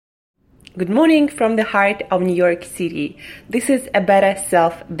Good morning from the heart of New York City. This is a Better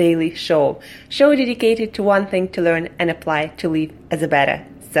Self Daily Show dedicated to one thing to learn and apply to live as a better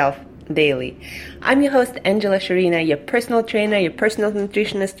self daily. I'm your host, Angela Sharina, your personal trainer, your personal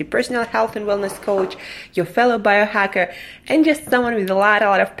nutritionist, your personal health and wellness coach, your fellow biohacker, and just someone with a lot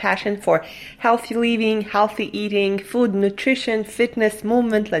of passion for healthy living, healthy eating, food, nutrition, fitness,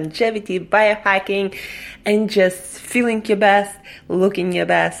 movement, longevity, biohacking, and just feeling your best, looking your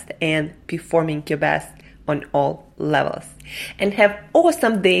best, and performing your best on all levels, and have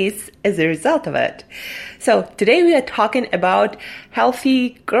awesome days as a result of it. So today we are talking about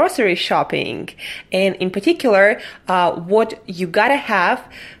healthy grocery shopping, and in particular, what you gotta have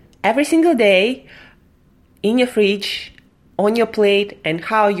every single day in your fridge, on your plate, and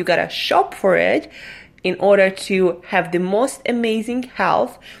how you gotta shop for it in order to have the most amazing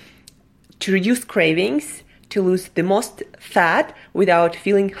health, to reduce cravings, to lose the most fat without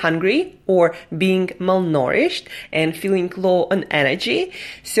feeling hungry or being malnourished and feeling low on energy.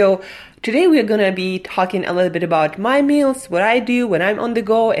 So today we're going to be talking a little bit about my meals, what I do when I'm on the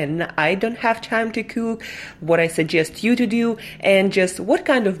go and I don't have time to cook, what I suggest you to do, and just what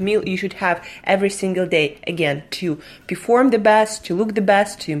kind of meal you should have every single day. Again, to perform the best, to look the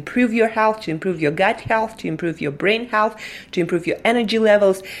best, to improve your health, to improve your gut health, to improve your brain health, to improve your energy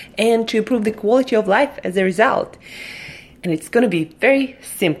levels, and to improve the quality of life as a result. And it's going to be very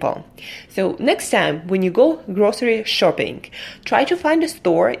simple. So next time when you go grocery shopping, try to find a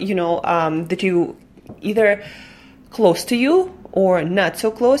store, that you either close to you or not so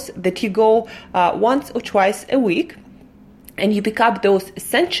close, that you go once or twice a week, and you pick up those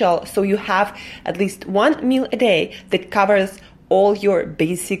essential, so you have at least one meal a day that covers all your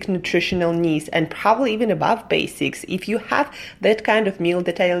basic nutritional needs, and probably even above basics. If you have that kind of meal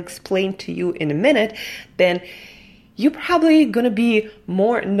that I'll explain to you in a minute, then you're probably going to be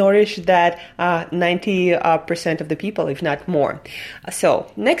more nourished than 90% of the people, if not more.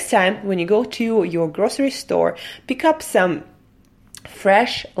 So next time when you go to your grocery store, pick up some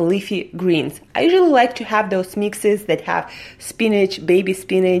fresh leafy greens. I usually like to have those mixes that have spinach,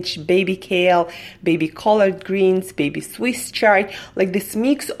 baby kale, baby collard greens, baby Swiss chard, like this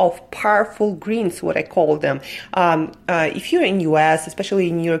mix of powerful greens, what I call them. If you're in US, especially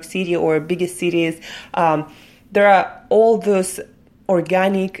in New York City or biggest cities, there are all those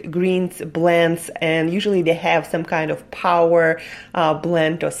organic greens blends, and usually they have some kind of power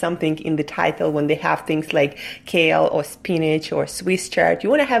blend or something in the title when they have things like kale or spinach or Swiss chard. You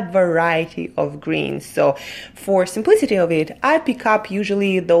want to have variety of greens. So for simplicity of it, I pick up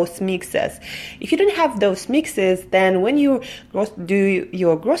usually those mixes. If you don't have those mixes, then when you do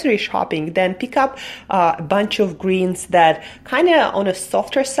your grocery shopping, then pick up a bunch of greens that kind of on a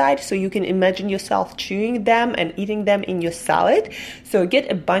softer side, so you can imagine yourself chewing them and eating them in your salad. So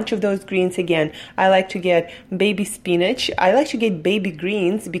get a bunch of those greens. Again, I like to get baby spinach. I like to get baby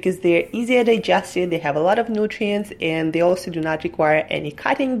greens because they're easier digested, they have a lot of nutrients, and they also do not require any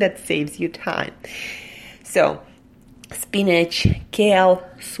cutting. That saves you time. So spinach, kale,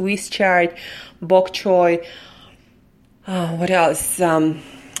 Swiss chard, bok choy, what else?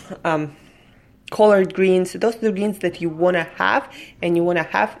 Collard greens. Those are the greens that you want to have, and you want to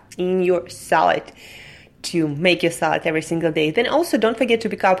have in your salad to make your salad every single day. Then also don't forget to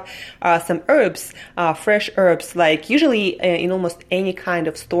pick up some herbs, fresh herbs, like usually in almost any kind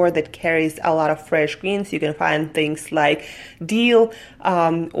of store that carries a lot of fresh greens, you can find things like dill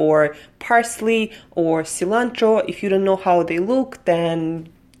or parsley or cilantro. If you don't know how they look, then,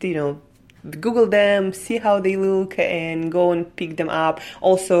 Google them, see how they look, and go and pick them up.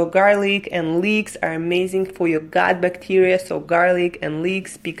 Also, garlic and leeks are amazing for your gut bacteria. So garlic and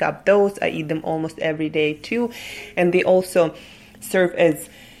leeks, pick up those. I eat them almost every day too. And they also serve as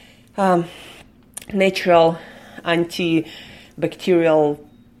natural antibacterial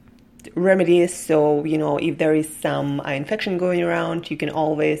remedies. So, if there is some infection going around, you can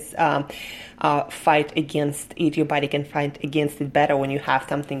always fight against it. Your body can fight against it better when you have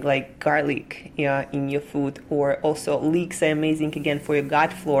something like garlic in your food. Or also leeks are amazing again for your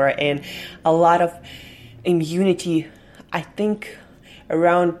gut flora, and a lot of immunity. I think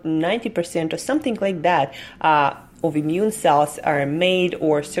around 90% or something like that of immune cells are made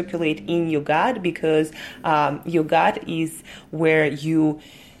or circulate in your gut, because your gut is where you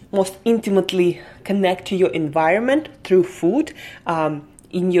most intimately connect to your environment through food.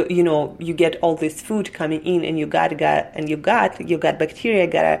 In your, you get all this food coming in, and your gut bacteria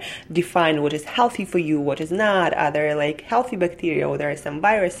gotta define what is healthy for you, what is not. Are there like healthy bacteria, or there are some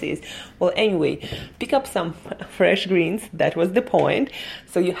viruses? Well, anyway, pick up some fresh greens. That was the point.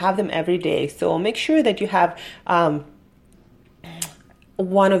 So you have them every day. So make sure that you have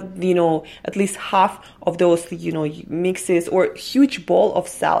one of, at least half of those, mixes, or huge bowl of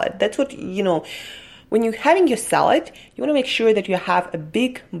salad. That's what, when you're having your salad, you want to make sure that you have a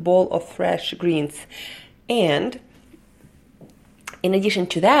big bowl of fresh greens. And in addition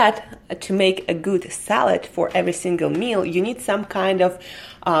to that, to make a good salad for every single meal, you need some kind of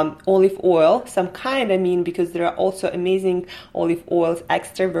olive oil. Because there are also amazing olive oils,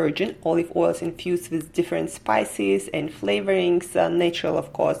 extra virgin olive oils infused with different spices and flavorings, natural,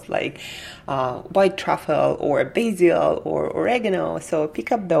 of course, like white truffle or basil or oregano. So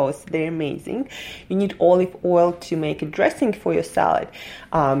pick up those, they're amazing. You need olive oil to make a dressing for your salad.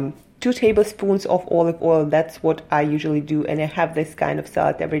 2 tablespoons of olive oil, that's what I usually do, and I have this kind of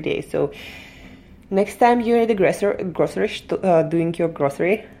salad every day. So next time you're at the grocery doing your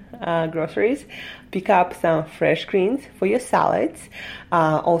groceries, pick up some fresh greens for your salads.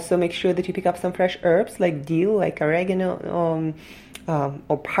 Also make sure that you pick up some fresh herbs like dill, like oregano,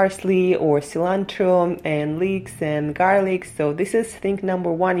 or parsley or cilantro, and leeks and garlic. So this is thing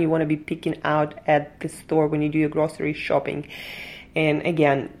number 1 you want to be picking out at the store when you do your grocery shopping. And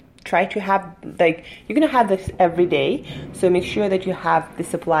again, try to have, you're going to have this every day, so make sure that you have the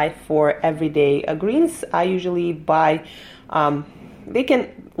supply for every day. Greens I usually buy, they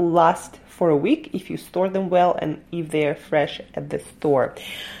can last for a week if you store them well and if they're fresh at the store.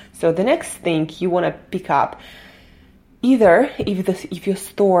 So the next thing you want to pick up, either if your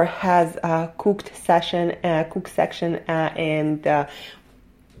store has a cook section, and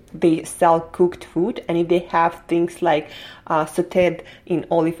they sell cooked food, and if they have things like sauteed in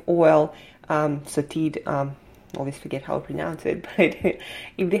olive oil, always forget how to pronounce it, but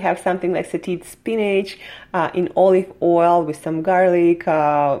if they have something like sauteed spinach in olive oil with some garlic,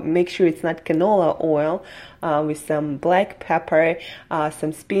 make sure it's not canola oil, with some black pepper,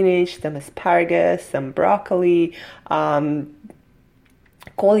 some spinach, some asparagus, some broccoli,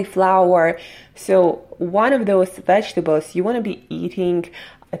 cauliflower. So one of those vegetables you want to be eating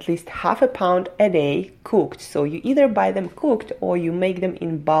at least half a pound a day cooked. So you either buy them cooked or you make them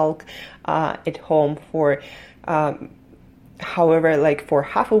in bulk at home for for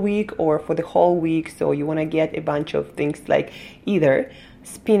half a week or for the whole week. So you want to get a bunch of things like either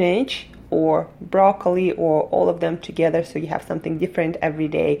spinach or broccoli or all of them together, so you have something different every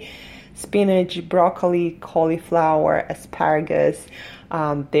day. Spinach, broccoli, cauliflower, asparagus,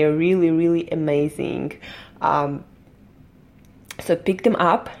 they're really, really amazing. So pick them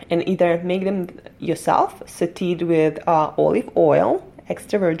up and either make them yourself, sauteed with olive oil,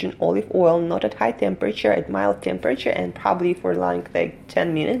 extra virgin olive oil, not at high temperature, at mild temperature, and probably for like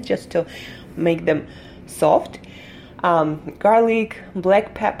 10 minutes just to make them soft. Garlic,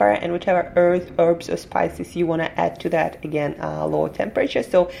 black pepper, and whichever herbs or spices you want to add to that, again, low temperature.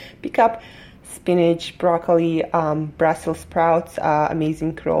 So pick up spinach, broccoli, Brussels sprouts,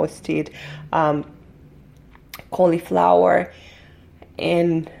 amazing roasted, cauliflower,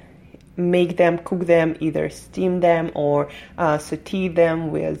 and cook them, either steam them or saute them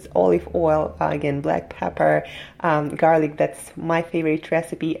with olive oil, again, black pepper, garlic. That's my favorite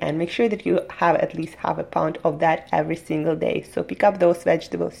recipe, and make sure that you have at least half a pound of that every single day. So pick up those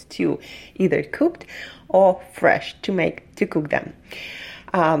vegetables too, either cooked or fresh to cook them.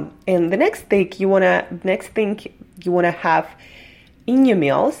 And the next thing you wanna have in your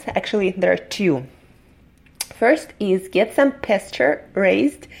meals, actually there are 2. First is get some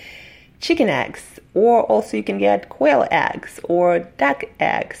pasture-raised chicken eggs, or also you can get quail eggs or duck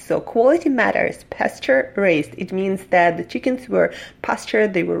eggs. So quality matters. Pasture-raised, it means that the chickens were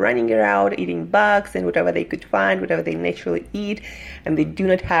pastured, they were running around eating bugs and whatever they could find, whatever they naturally eat, and they do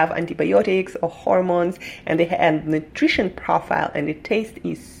not have antibiotics or hormones, and they have nutrition profile, and the taste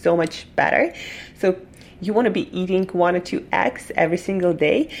is so much better. So you want to be eating 1 or 2 eggs every single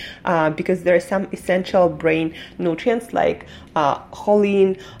day, because there are some essential brain nutrients like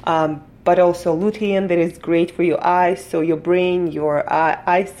choline, but also lutein that is great for your eyes, so your brain, your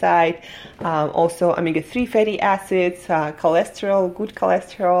eyesight, also omega-3 fatty acids, cholesterol, good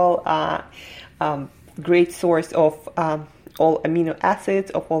cholesterol, great source of all amino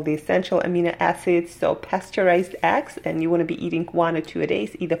acids, of all the essential amino acids. So pasteurized eggs, and you want to be eating 1 or 2 a day,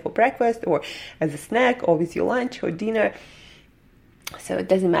 either for breakfast or as a snack or with your lunch or dinner. So it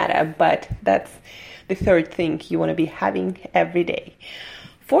doesn't matter, but that's the third thing you want to be having every day.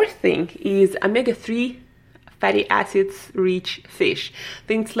 Fourth thing is omega-3 fatty acids rich fish.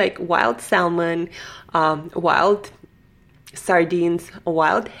 Things like wild salmon, wild sardines,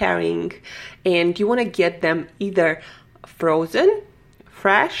 wild herring, and you want to get them either frozen,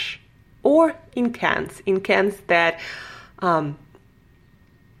 fresh, or in cans that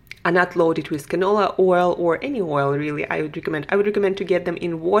are not loaded with canola oil or any oil really. I would recommend to get them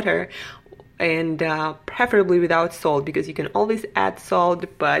in water, and preferably without salt, because you can always add salt,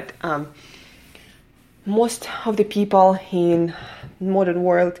 but most of the people in modern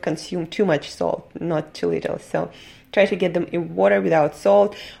world consume too much salt, not too little. So try to get them in water without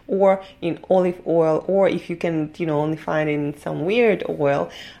salt, or in olive oil, or if you can, only find in some weird oil,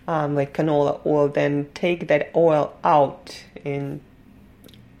 like canola oil, then take that oil out and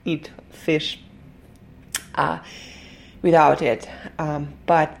eat fish without it.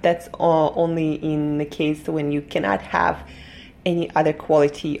 But that's only in the case when you cannot have any other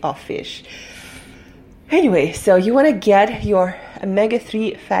quality of fish. Anyway, so you want to get your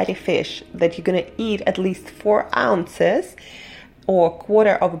omega-3 fatty fish that you're going to eat at least 4 ounces or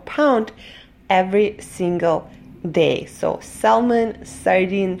quarter of a pound every single day. So salmon,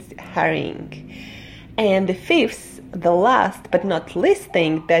 sardines, herring. And the fifth, the last but not least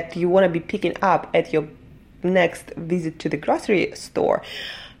thing that you want to be picking up at your next visit to the grocery store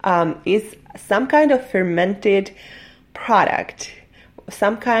is some kind of fermented product.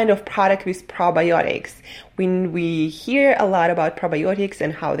 Some kind of product with probiotics. When we hear a lot about probiotics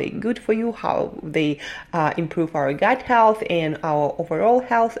and how they're good for you, how they improve our gut health and our overall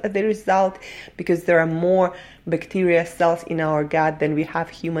health as a result, because there are more bacteria cells in our gut than we have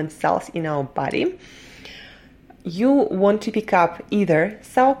human cells in our body. You want to pick up either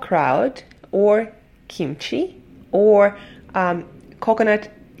sauerkraut or kimchi or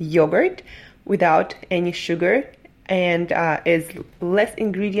coconut yogurt without any sugar, and as less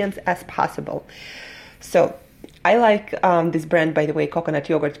ingredients as possible. So I like this brand, by the way, coconut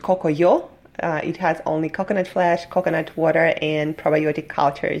yogurt, Cocoyo. It has only coconut flesh, coconut water, and probiotic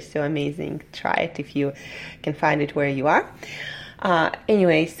culture. So amazing. Try it if you can find it where you are.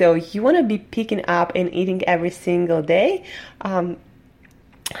 Anyway, so you want to be picking up and eating every single day.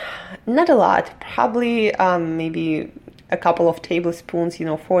 Not a lot, probably maybe a couple of tablespoons,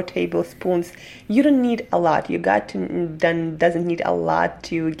 4 tablespoons. You don't need a lot. Your gut then doesn't need a lot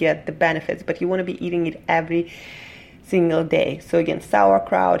to get the benefits, but you want to be eating it every single day. So again,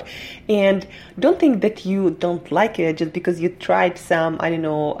 sauerkraut. And don't think that you don't like it just because you tried some,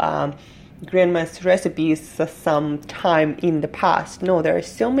 grandma's recipes some time in the past. No, there are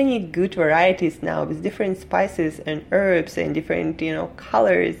so many good varieties now with different spices and herbs and different,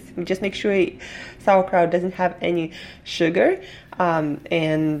 colors. Just make sure sauerkraut doesn't have any sugar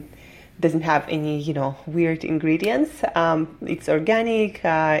and doesn't have any, weird ingredients. It's organic.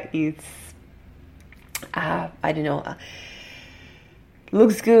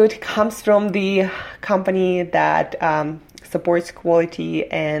 Looks good. Comes from the company that supports quality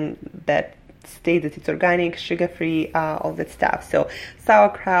and that states that it's organic, sugar-free, all that stuff. So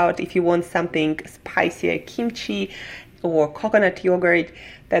sauerkraut, if you want something spicier, kimchi or coconut yogurt,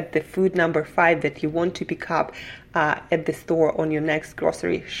 that's the food number 5 that you want to pick up at the store on your next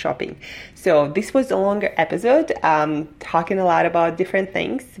grocery shopping. So this was a longer episode, talking a lot about different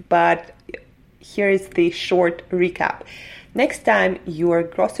things, but here is the short recap. Next time you are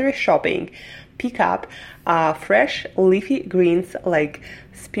grocery shopping, pick up fresh leafy greens like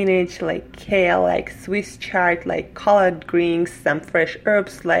spinach, like kale, like Swiss chard, like collard greens, some fresh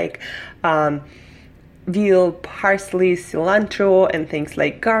herbs like dill, parsley, cilantro, and things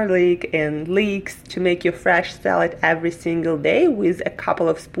like garlic and leeks to make your fresh salad every single day with a couple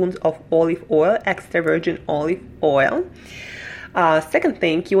of spoons of olive oil, extra virgin olive oil. Second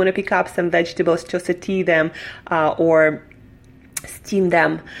thing, you want to pick up some vegetables to saute them or steam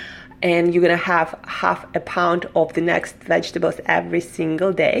them, and you're gonna have half a pound of the next vegetables every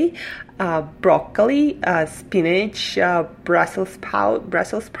single day. Broccoli, spinach, Brussels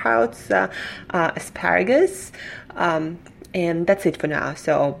sprouts, asparagus, and that's it for now.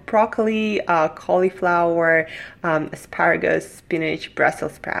 So broccoli, cauliflower, asparagus, spinach,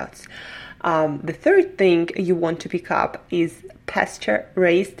 Brussels sprouts. The third thing you want to pick up is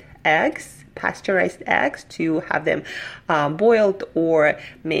pasteurized eggs to have them boiled or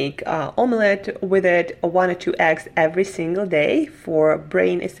make omelette with it. 1 or 2 eggs every single day for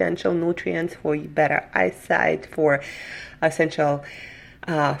brain essential nutrients, for better eyesight, for essential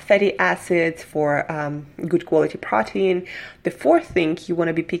fatty acids, for good quality protein. The fourth thing you want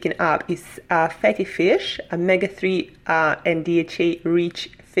to be picking up is fatty fish, omega-3 and DHA rich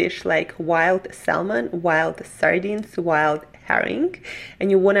fish like wild salmon, wild sardines, wild herring,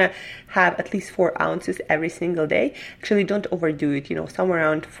 and you want to have at least 4 ounces every single day. Actually, don't overdo it. Somewhere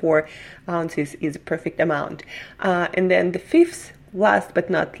around 4 ounces is a perfect amount. And then the fifth, last but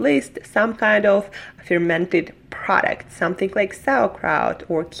not least, some kind of fermented product, something like sauerkraut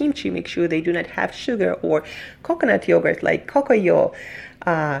or kimchi. Make sure they do not have sugar, or coconut yogurt like Cocoyo,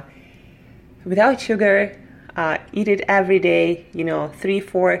 without sugar. Eat it every day.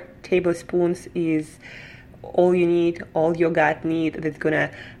 3-4 tablespoons is all you need, all your gut need. That's gonna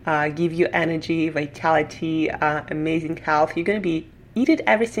give you energy, vitality, amazing health. You're gonna eat it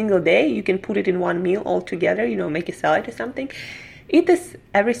every single day. You can put it in one meal all together, make a salad or something. Eat this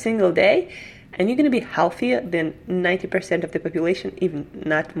every single day, and you're gonna be healthier than 90% of the population, even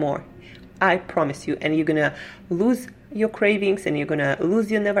not more. I promise you. And you're gonna lose your cravings, and you're gonna lose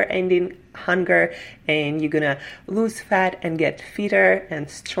your never-ending hunger, and you're gonna lose fat and get fitter and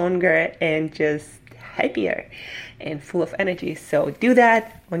stronger and just happier and full of energy. So do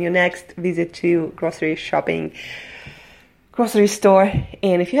that on your next visit to grocery store.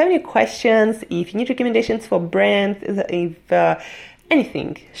 And if you have any questions, if you need recommendations for brands, if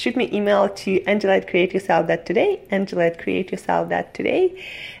anything, shoot me email to angela@createyourself.today, angela@createyourself.today.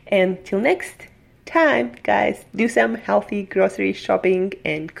 And till next time, guys, do some healthy grocery shopping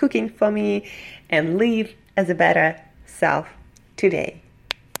and cooking for me, and live as a better self today.